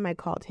the time. I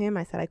called him.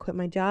 I said, I quit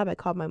my job. I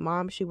called my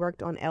mom. She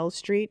worked on L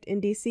Street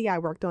in DC. I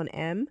worked on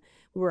M.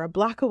 We were a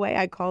block away.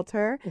 I called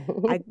her.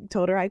 I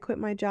told her I quit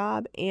my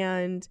job.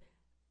 And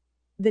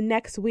the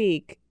next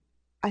week,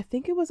 I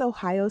think it was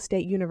Ohio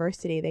State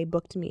University, they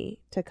booked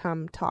me to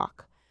come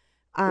talk.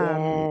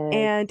 Yes.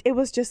 And it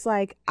was just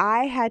like,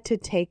 I had to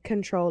take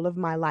control of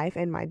my life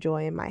and my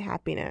joy and my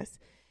happiness.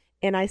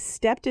 And I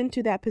stepped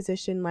into that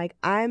position like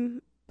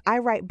I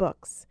write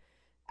books.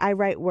 I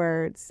write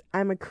words.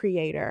 I'm a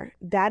creator.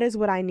 That is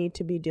what I need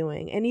to be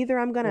doing. And either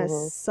I'm going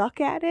to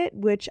suck at it,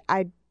 which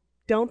I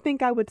don't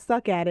think I would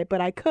suck at it, but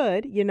I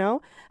could, you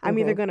know, I'm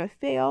either going to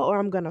fail or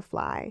I'm going to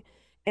fly.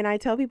 And I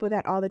tell people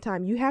that all the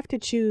time. You have to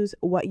choose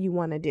what you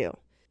want to do.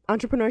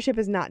 Entrepreneurship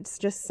is not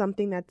just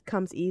something that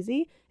comes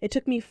easy. It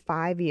took me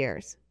 5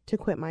 years to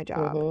quit my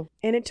job.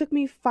 And it took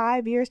me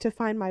 5 years to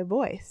find my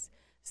voice.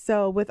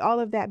 So with all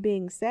of that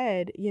being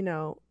said, you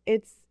know,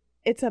 it's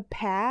a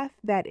path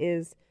that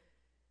is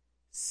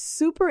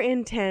super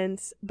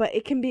intense, but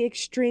it can be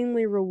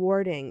extremely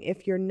rewarding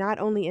if you're not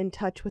only in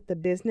touch with the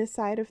business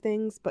side of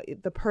things, but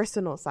the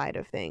personal side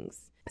of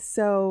things.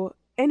 So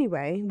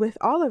anyway, with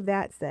all of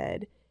that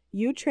said,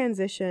 you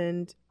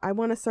transitioned. I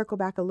want to circle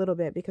back a little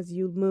bit because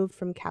you moved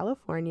from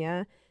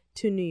California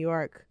to New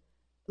York,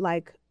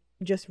 like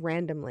just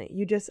randomly.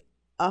 You just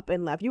up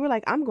and left. You were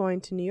like, I'm going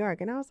to New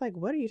York. And I was like,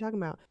 what are you talking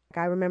about?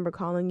 I remember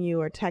calling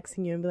you or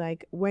texting you and be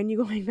like, when you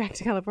going back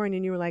to California?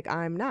 And you were like,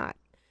 I'm not.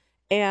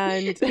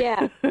 And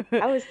yeah,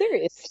 I was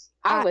serious.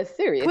 I was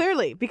serious.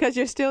 Clearly, because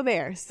you're still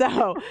there.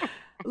 So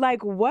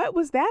like, what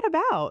was that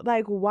about?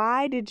 Like,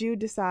 why did you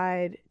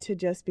decide to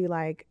just be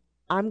like,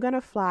 I'm going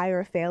to fly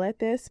or fail at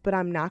this, but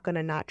I'm not going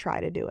to not try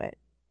to do it?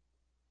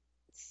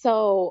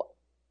 So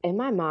in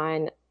my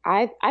mind,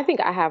 I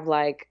think I have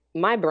like,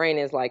 my brain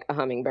is like a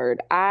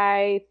hummingbird.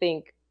 I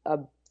think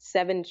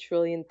 7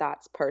 trillion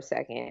thoughts per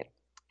second.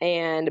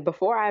 And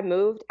before I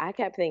moved, I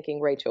kept thinking,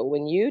 Racheal,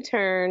 when you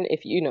turn,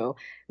 if you know,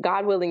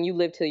 God willing, you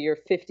live till you're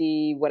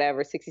 50,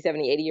 whatever, 60,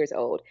 70, 80 years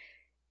old.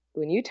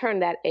 When you turn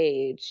that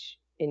age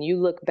and you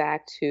look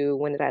back to,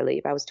 when did I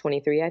leave? I was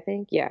 23, I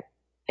think. Yeah.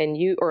 And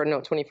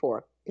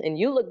 24. And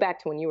you look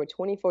back to when you were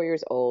 24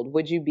 years old,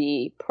 would you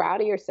be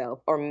proud of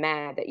yourself or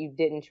mad that you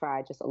didn't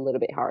try just a little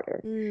bit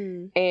harder?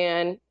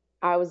 And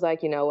I was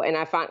like, you know, and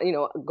I find, you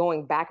know,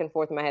 going back and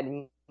forth in my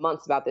head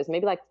months about this,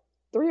 maybe like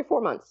 3 or 4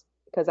 months.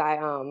 Because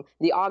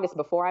the August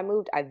before I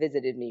moved, I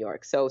visited New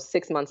York. So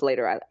 6 months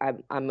later,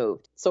 I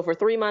moved. So for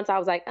 3 months, I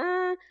was like,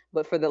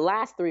 but for the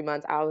last 3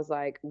 months, I was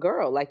like,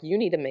 girl, like you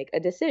need to make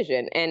a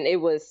decision. And I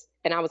was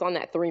on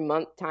that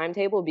 3-month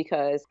timetable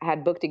because I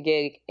had booked a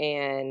gig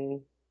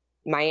in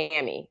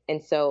Miami.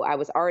 And so I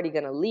was already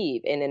going to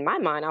leave. And in my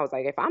mind, I was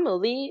like, if I'm going to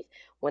leave,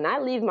 when I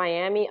leave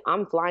Miami,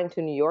 I'm flying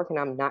to New York and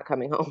I'm not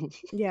coming home.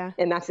 Yeah.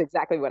 And that's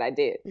exactly what I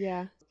did.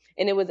 Yeah.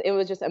 And it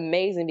was just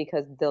amazing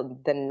because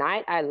the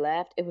night I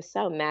left, it was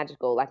so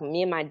magical. Like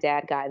me and my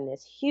dad got in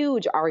this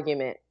huge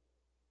argument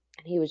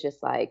and he was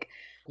just like,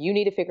 you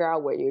need to figure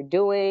out what you're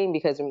doing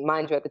because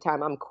mind you, at the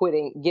time I'm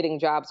quitting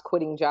jobs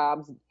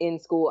in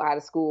school, out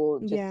of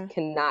school, just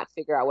cannot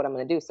figure out what I'm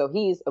going to do. So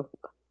he's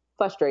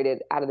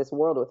frustrated out of this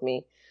world with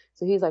me.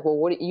 So he's like,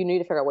 well, you need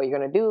to figure out what you're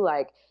going to do.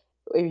 Like,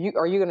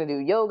 are you going to do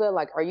yoga?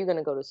 Like, are you going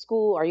to go to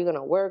school? Are you going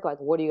to work? Like,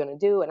 what are you going to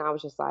do? And I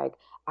was just like,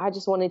 I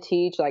just want to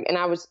teach. Like, and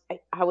I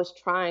was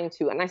trying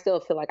to, and I still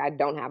feel like I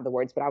don't have the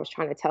words, but I was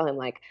trying to tell him,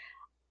 like,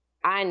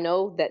 I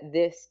know that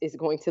this is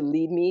going to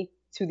lead me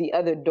to the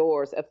other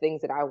doors of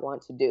things that I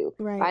want to do.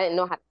 Right. I didn't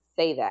know how to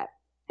say that.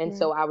 And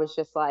so I was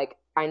just like,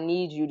 I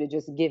need you to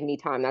just give me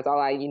time. That's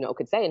all I,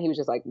 could say. And he was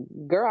just like,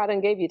 girl, I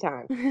done gave you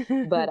time.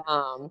 But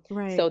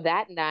right. So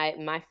that night,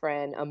 my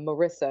friend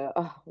Marissa,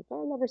 oh, I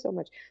love her so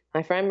much.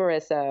 My friend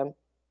Marissa,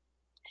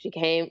 she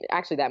came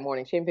actually that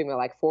morning. She came to me at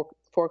like 4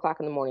 o'clock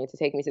in the morning to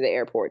take me to the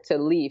airport to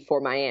leave for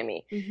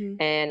Miami.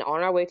 And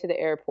on our way to the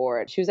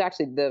airport, she was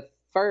actually the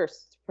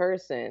first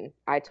person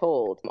I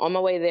told on my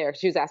way there.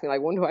 She was asking me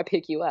like, when do I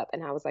pick you up?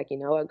 And I was like, you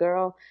know what,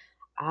 girl,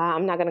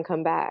 I'm not going to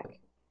come back.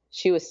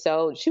 She was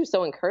so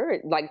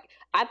encouraged. Like,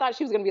 I thought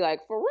she was going to be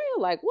like, for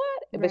real? Like,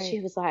 what? Right. But she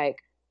was like,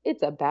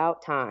 it's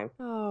about time.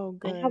 Oh,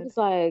 good. And I was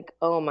like,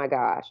 oh my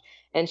gosh.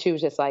 And she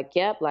was just like,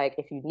 yep, like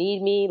if you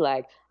need me,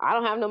 like I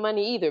don't have no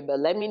money either, but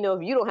let me know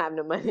if you don't have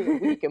no money.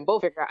 We can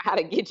both figure out how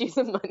to get you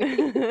some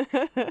money.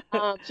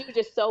 She was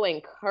just so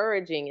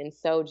encouraging and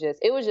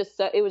it was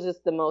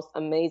just the most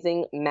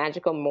amazing,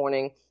 magical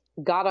morning.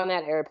 Got on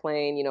that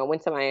airplane,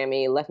 went to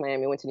Miami, left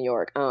Miami, went to New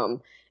York.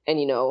 And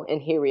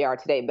here we are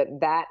today. But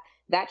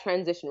that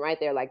transition right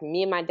there, like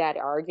me and my dad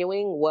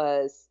arguing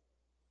was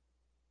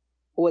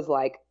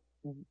like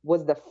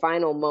was the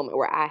final moment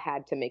where I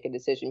had to make a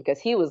decision, because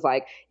he was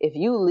like, if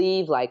you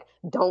leave, like,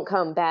 don't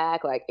come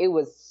back. Like, it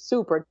was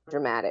super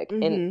dramatic.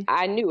 Mm-hmm. And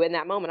I knew in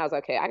that moment, I was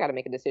like, okay, I got to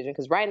make a decision.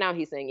 Because right now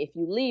he's saying, if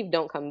you leave,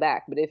 don't come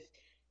back. But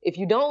if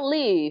you don't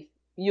leave,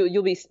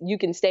 you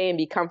can stay and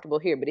be comfortable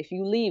here. But if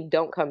you leave,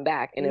 don't come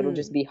back, and it'll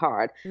just be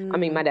hard. I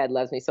mean, my dad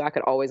loves me, so I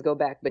could always go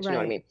back. But you know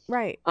what I mean?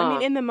 Right. I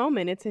mean, in the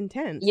moment, it's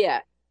intense. Yeah.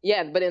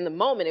 Yeah. But in the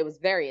moment, it was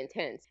very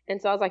intense.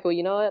 And so I was like, well,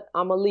 you know what?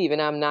 I'm going to leave,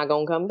 and I'm not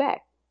going to come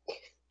back.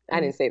 I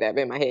didn't say that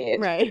in my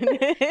head. Right.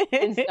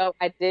 And so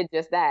I did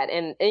just that.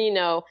 And, you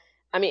know,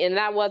 I mean, and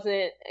that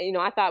wasn't, you know,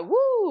 I thought,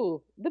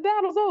 woo, the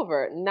battle's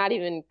over. Not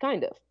even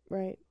kind of.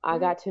 Right. I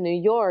got to New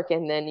York,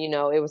 and then, you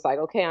know, it was like,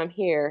 okay, I'm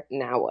here.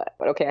 Now what?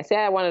 But okay, I said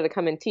I wanted to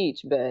come and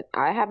teach, but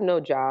I have no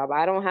job.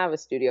 I don't have a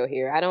studio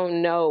here. I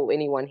don't know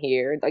anyone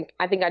here. Like,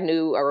 I think I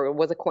knew or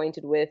was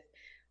acquainted with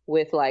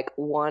like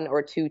 1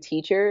 or 2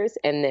 teachers.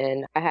 And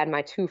then I had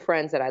my 2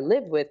 friends that I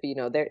lived with, but, you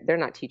know, they're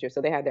not teachers,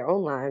 so they had their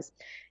own lives.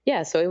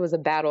 Yeah. So it was a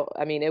battle.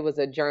 I mean, it was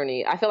a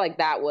journey. I feel like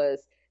that was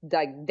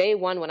like day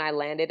 1 when I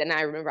landed. And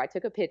I remember I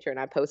took a picture and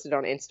I posted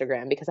on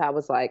Instagram, because I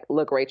was like,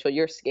 look, Racheal,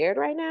 you're scared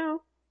right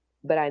now,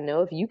 but I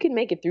know if you can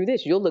make it through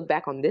this, you'll look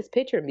back on this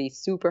picture and be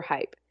super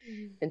hype.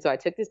 And so I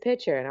took this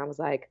picture and I was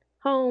like,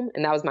 home.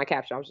 And that was my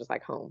caption. I was just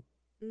like, home.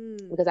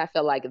 Because I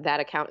felt like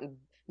that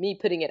me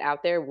putting it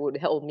out there would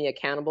hold me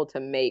accountable to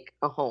make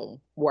a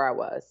home where I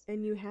was.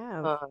 And you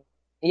have.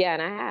 Yeah,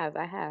 and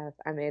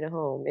I made a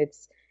home.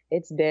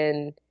 It's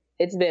been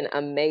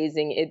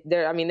amazing.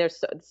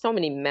 There's so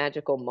many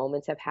magical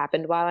moments have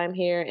happened while I'm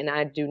here, and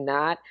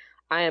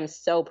I am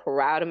so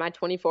proud of my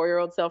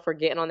 24-year-old self for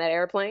getting on that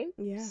airplane.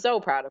 Yeah. So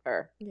proud of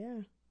her.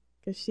 Yeah.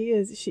 Because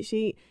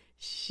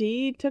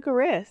she took a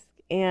risk,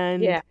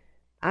 and yeah.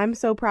 I'm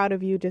so proud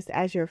of you just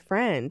as your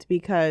friend,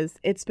 because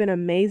it's been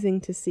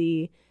amazing to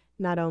see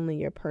not only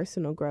your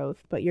personal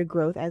growth, but your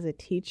growth as a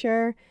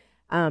teacher.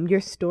 Your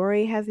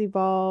story has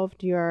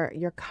evolved.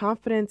 Your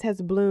confidence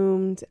has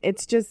bloomed.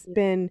 It's just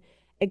been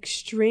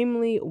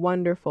extremely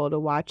wonderful to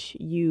watch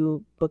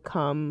you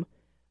become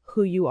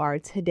who you are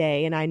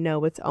today. And I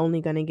know it's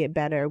only going to get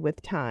better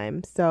with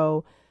time.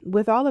 So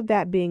with all of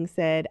that being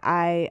said,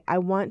 I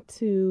want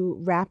to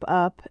wrap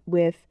up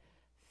with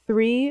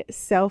 3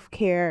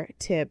 self-care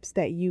tips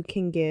that you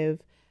can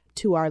give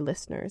to our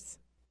listeners.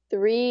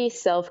 3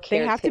 self-care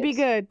tips. They have to be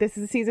good. This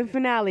is the season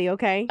finale,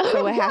 okay?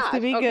 So it has to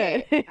be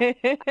good.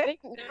 I think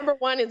number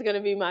 1 is going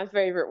to be my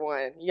favorite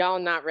one. Y'all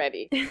not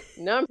ready.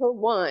 Number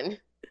 1,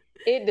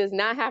 it does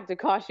not have to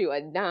cost you a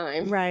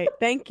dime. Right.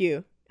 Thank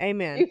you.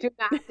 Amen. You do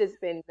not have to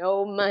spend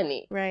no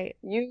money. Right.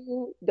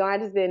 You don't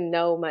have to spend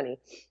no money.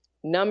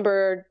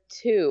 Number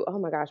 2, oh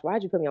my gosh,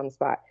 why'd you put me on the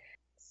spot?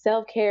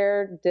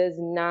 Self-care does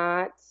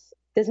not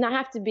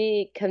have to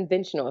be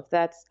conventional.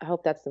 I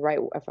hope that's the right.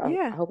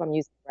 I hope I'm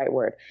using the right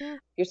word. Yeah.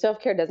 Your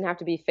self-care doesn't have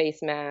to be face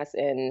masks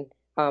and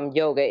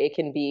yoga. It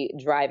can be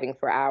driving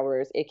for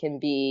hours. It can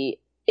be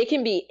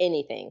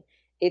anything.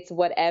 It's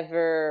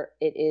whatever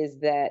it is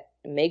that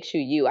makes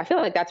you. I feel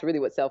like that's really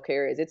what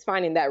self-care is. It's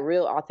finding that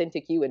real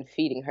authentic you and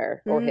feeding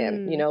her or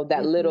him. You know,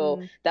 that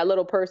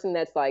little person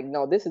that's like,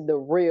 no, this is the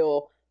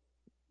real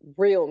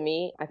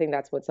me. I think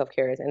that's what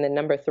self-care is. And then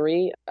number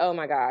 3, oh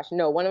my gosh,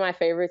 no, one of my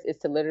favorites is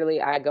to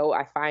literally,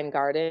 I find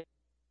garden,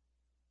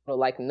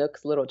 like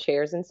nooks, little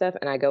chairs and stuff,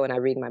 and I go and I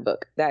read my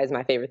book. That is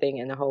my favorite thing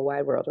in the whole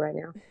wide world right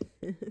now.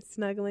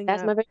 Snuggling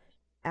that's up. My favorite.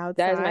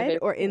 Outside that is my favorite.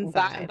 Or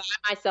inside?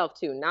 By myself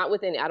too, not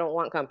with any. I don't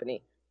want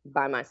company.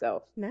 By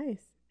myself. Nice.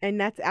 And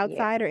that's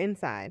outside or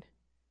inside?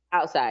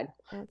 Outside.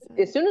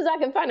 As soon as I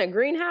can find a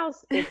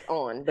greenhouse, it's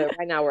on. But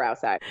right now we're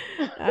outside.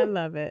 I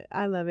love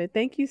it.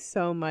 Thank you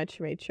so much,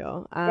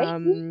 Racheal.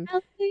 Thank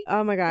you,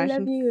 oh my gosh,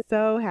 I'm you.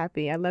 So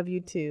happy. I love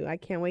you too. I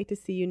can't wait to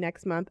see you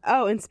next month.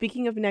 Oh, and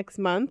speaking of next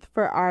month,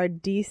 for our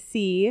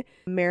DC,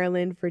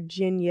 Maryland,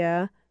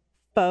 Virginia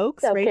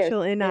folks, Self-care.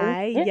 Racheal and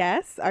I,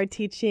 yes, are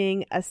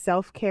teaching a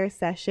self-care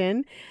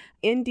session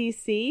in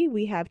DC.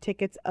 We have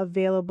tickets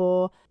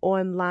available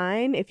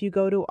online. If you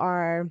go to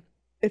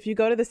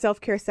the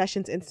Self-Care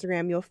Sessions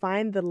Instagram, you'll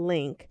find the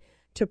link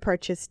to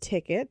purchase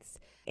tickets,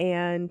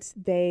 and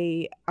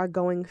they are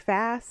going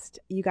fast.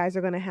 You guys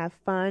are going to have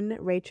fun.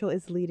 Racheal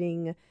is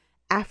leading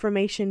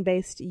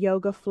affirmation-based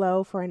yoga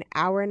flow for an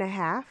hour and a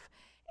half,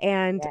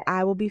 and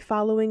I will be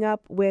following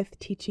up with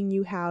teaching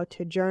you how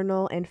to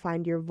journal and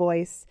find your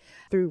voice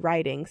through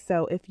writing.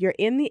 So if you're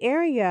in the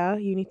area,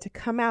 you need to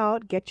come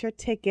out, get your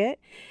ticket.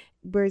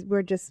 We're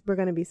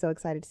going to be so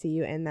excited to see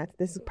you, and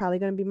this is probably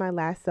going to be my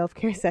last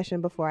self-care session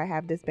before I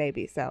have this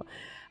baby. So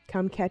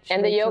come catch me.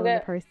 And the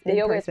yoga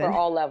is for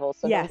all levels.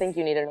 So yes. don't think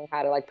you need to know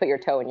how to like put your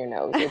toe in your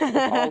nose. It's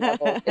all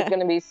levels. It's going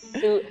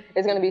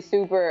to be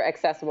super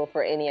accessible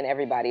for any and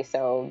everybody.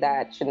 So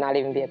that should not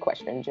even be a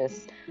question.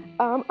 Just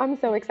I'm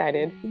so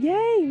excited.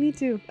 Yay, me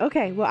too.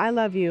 Okay, well, I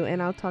love you,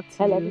 and I'll talk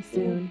to you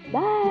soon.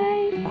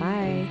 Bye.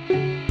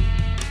 Bye.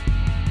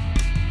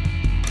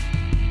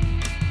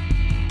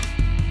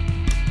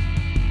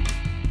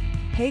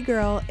 Hey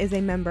Girl is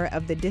a member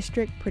of the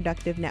District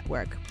Productive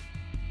Network,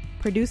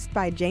 produced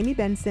by Jamie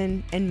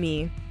Benson and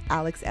me,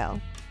 Alex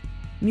L.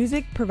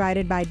 Music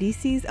provided by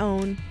DC's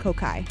own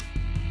Kokai.